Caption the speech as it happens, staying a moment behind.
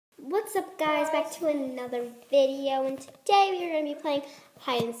What's up, guys? Back to another video, and today we are going to be playing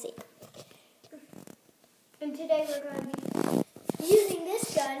hide and seek. And today we're going to be using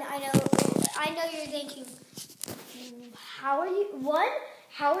this gun. I know you're thinking, how are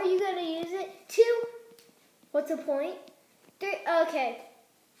you going to use it? 2, what's the point? 3, okay,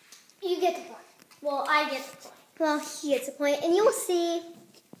 you get the point. Well, I get the point. Well, he gets a point, and you'll see.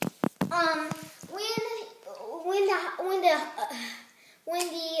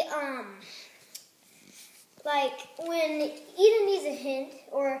 When Eden needs a hint,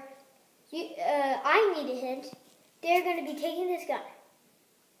 or I need a hint, they're going to be taking this gun.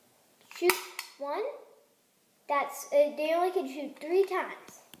 Shoot 1. They only can shoot 3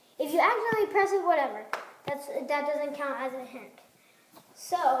 times. If you accidentally press it, whatever. That doesn't count as a hint.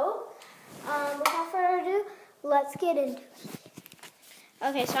 So, without further ado, let's get into it.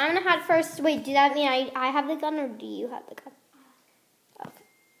 Okay, so I'm going to hide first. Wait, does that mean I have the gun, or do you have the gun? Okay.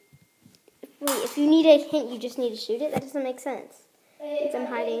 Wait, if you need a hint, you just need to shoot it? That doesn't make sense. Since I'm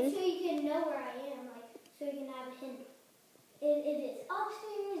hiding. So you can know where I am, so you can have a hint. If it's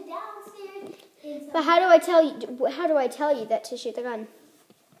upstairs, downstairs, inside. But how do I tell you that to shoot the gun?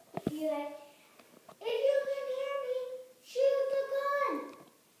 You're like, if you can hear me, shoot the gun.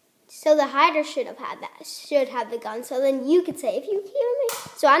 So the hider should have the gun. So then you could say, if you hear me.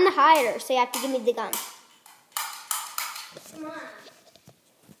 So I'm the hider, so you have to give me the gun. Come on.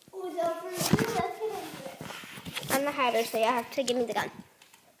 Without further ado, let's get into it. I'm the hider, so you have to give me the gun.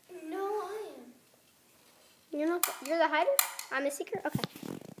 No, I am. You're the hider? I'm the seeker? Okay.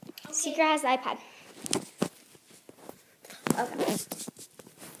 Seeker has the iPad. Okay.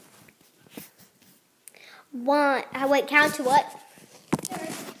 Wait, count to what?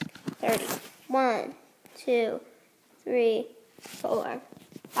 30. 1, 2, 3, 4,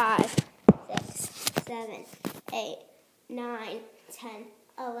 5, 6, 7, 8, 9, 10,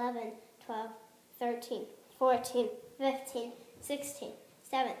 11, 12, 13, 14, 15, 16,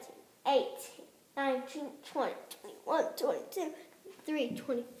 17, 18, 19, 20, 21, 22, 23,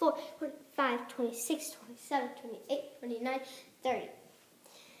 24, 25, 26, 27, 28, 29, 30.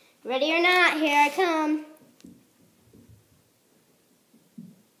 Ready or not, here I come.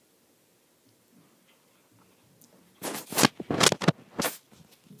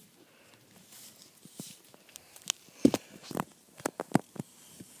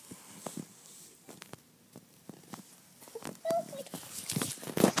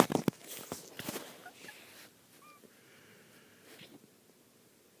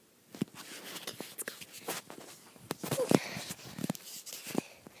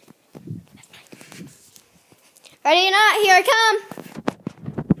 Ready or not, here I come.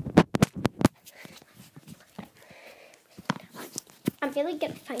 I'm really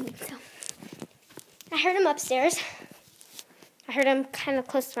good at finding them. I heard him upstairs. I heard him kind of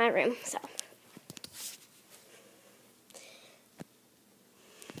close to my room, so.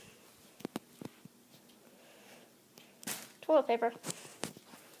 Toilet paper.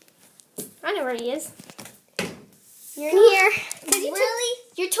 I know where he is. You're in here. Really?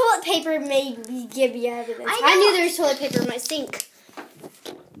 Your toilet paper made me give you evidence. I knew there was toilet paper in my sink.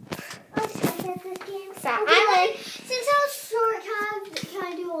 I'm sorry at this game. So Okay, since I was short time, can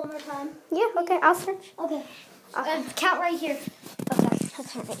I do it one more time? Yeah, okay, I'll search. Okay. Okay. Count right here. Okay, I'll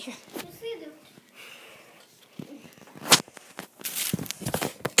count right here. Yes, we do.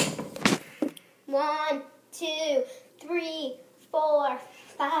 1, 2, 3, 4,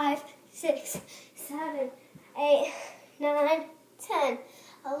 5, 6, 7, 8, 9, 10,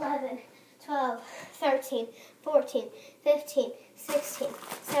 11, 12, 13, 14, 15, 16,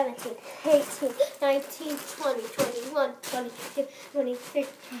 17, 18, 19, 20, 21, 22, 23,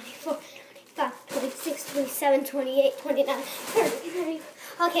 24, 25, 26, 27, 28, 29, 30, 30.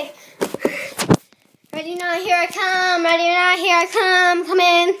 Okay. Ready now, here I come. Ready now, here I come. Come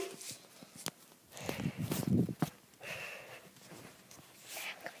in.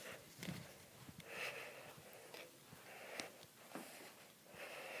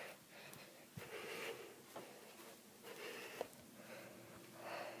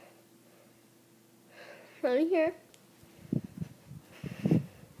 Not in here.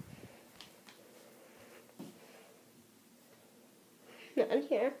 Not in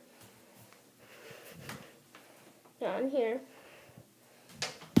here. Not in here.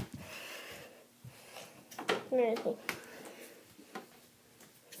 Where is he?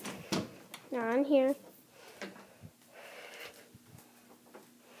 Not in here.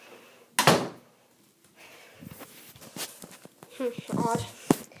 Odd.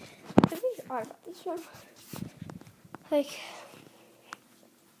 Something's odd about this one. Like,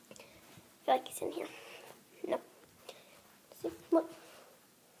 I feel like he's in here. No. See, look.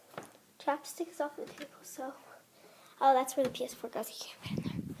 chapstick is off the table, so. Oh, that's where the PS4 goes. You can't fit in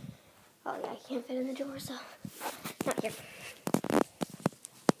there. Oh, yeah, I can't fit in the door, so. Not here.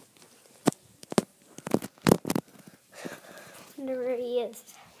 Wonder where he is.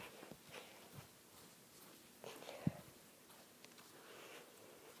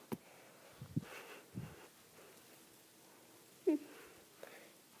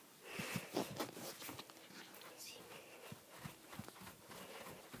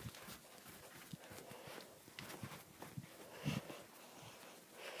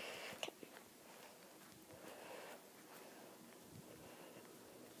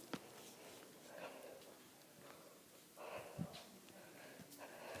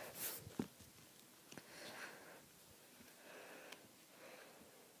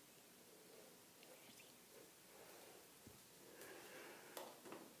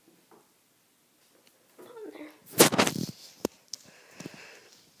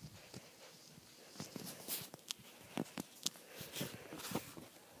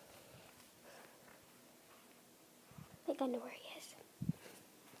 I think I know where he is.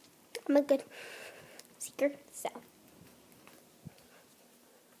 I'm a good seeker, so.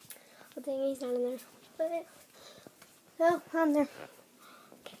 I think he's not in there. But, oh, I'm there.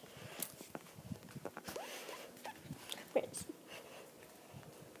 Okay. Where is he?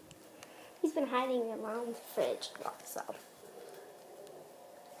 He's been hiding in Mom's fridge, so.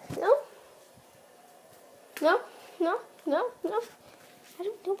 No? No? No? No? No? I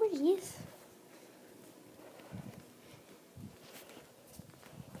don't know where he is.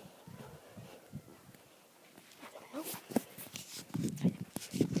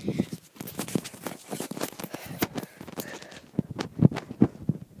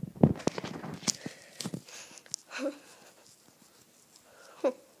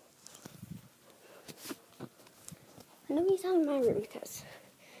 I know he's not in my room because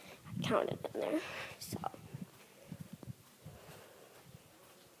I counted them there, so.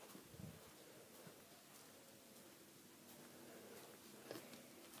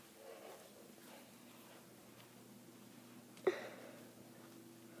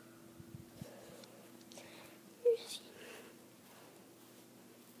 Where is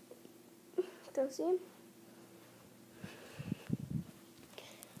he? Don't see him?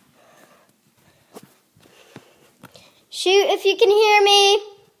 Shoot if you can hear me.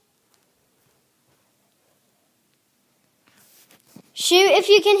 Shoot if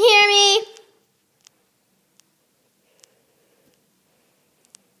you can hear me.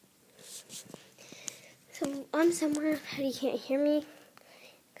 So I'm somewhere that you can't hear me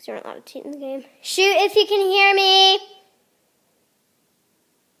because you're not allowed to cheat in the game. Shoot if you can hear me.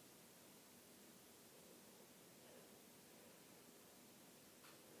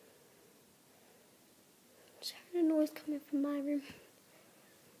 Just heard a noise coming from my room.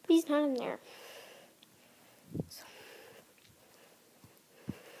 But he's not in there. So.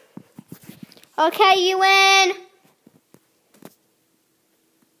 Okay, you win. I'm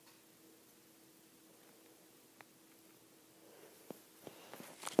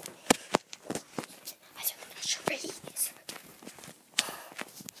not sure where he is.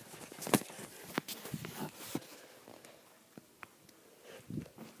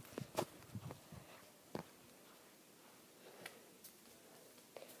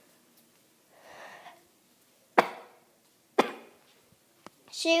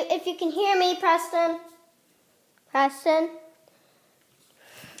 Shoot if you can hear me, Preston. Preston.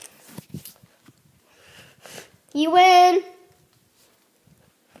 You win.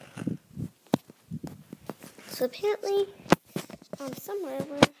 So apparently, I'm somewhere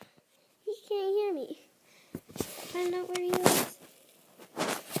where he can't hear me. Find out where he is.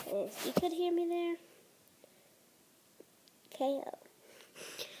 If you could hear me there. KO.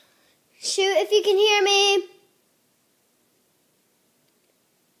 Shoot if you can hear me.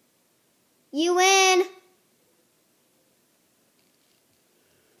 You win.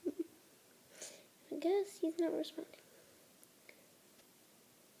 I guess he's not responding.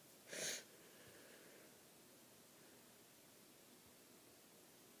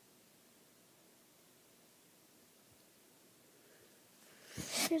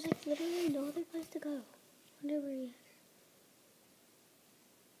 There's like literally no other place to go. I wonder where he is.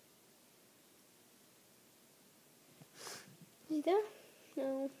 Is he there?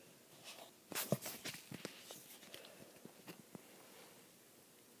 No.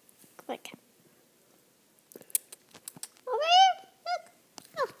 Click. Over here. Look.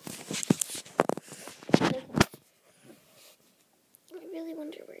 Oh. I really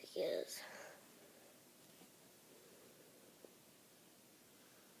wonder where he is.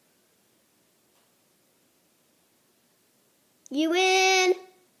 You win.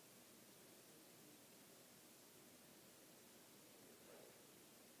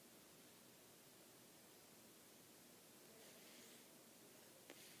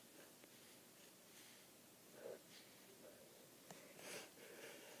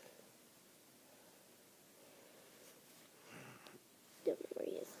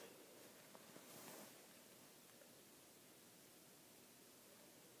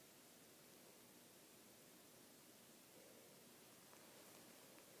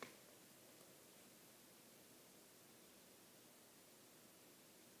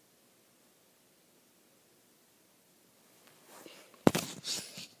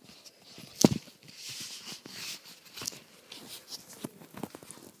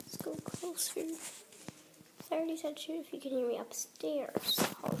 close for you. I already said shoot if you can hear me upstairs.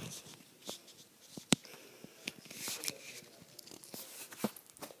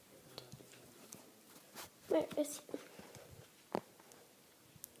 Where is he?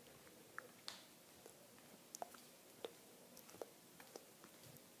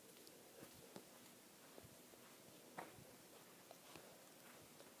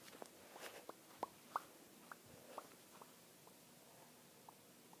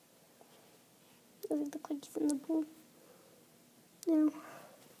 Does it look like he's in the pool? No.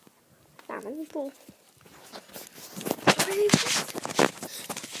 Not in the pool. Okay,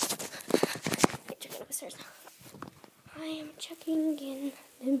 checking upstairs now. I am checking in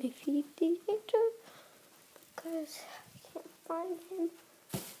the movie theater because I can't find him.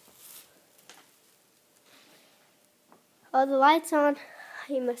 Oh, the light's on.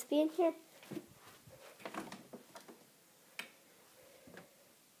 He must be in here.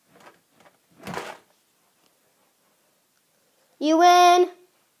 You win.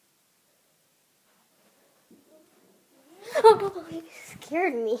 Oh, he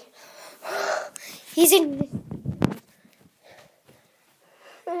scared me. He's in.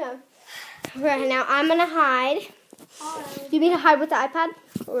 Right now, I'm gonna hide. You mean to hide with the iPad,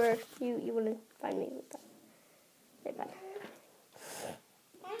 or you want to find me with the iPad?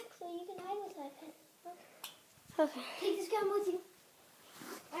 Actually, you can hide with the iPad. Okay. Take this gun with you.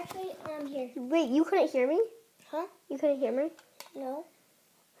 Actually, I'm here. Wait, you couldn't hear me? Huh? You couldn't hear me? No.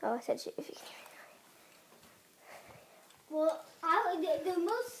 Oh, I said shoot if you can hear Well, the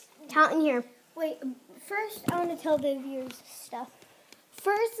most. me. Count in here. Wait, first I want to tell the viewers stuff.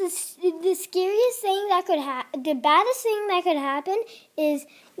 First, the scariest thing that could the baddest thing that could happen is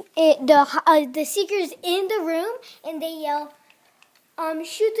the seeker's in the room and they yell,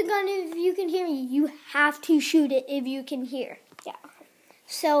 shoot the gun if you can hear me. You have to shoot it if you can hear. Yeah.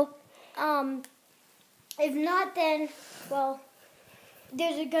 So, if not, then, well,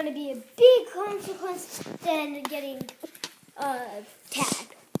 there's going to be a big consequence than getting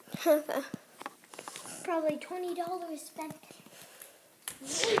tagged. Probably $20 spent.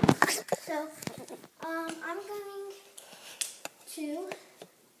 So, I'm going to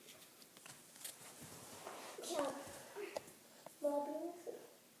count.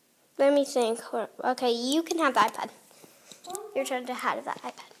 Let me think. Okay, you can have the iPad. You're trying to hide that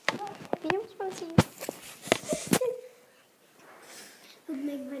iPad. You don't want to see you. It'll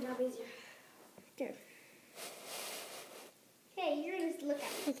make my job easier. Here. Hey, you're going to look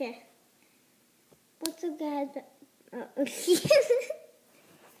at me. Okay. What's up, guys?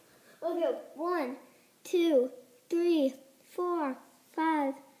 Okay, 1, 2, 3, 4,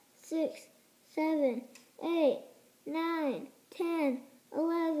 5, 6, 7, 8, 9, 10,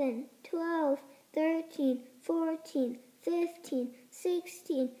 11, 12, 13, 14, 15,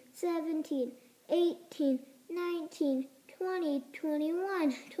 16, 17, 18, 19, 20,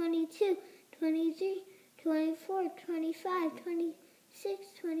 21, 22, 23, 24, 25, 26,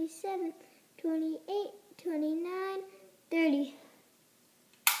 27, 28, 29, 30.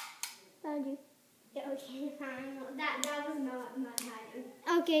 Found you. Yeah, okay, fine. That was not hiding.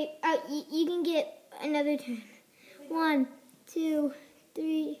 Okay, you can get another turn. 1, 2,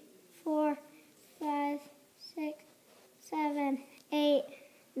 3, 4, 5, 6, 7, 8,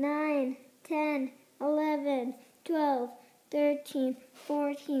 9, 10, 11, 12, 13,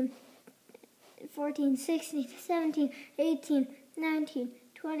 14, 16, 17, 18, 19,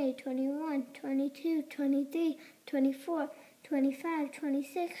 20, 21, 22, 23, 24, 25,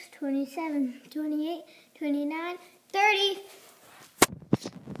 26, 27, 28, 29, 30.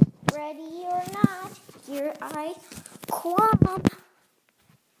 Ready or not, here I come.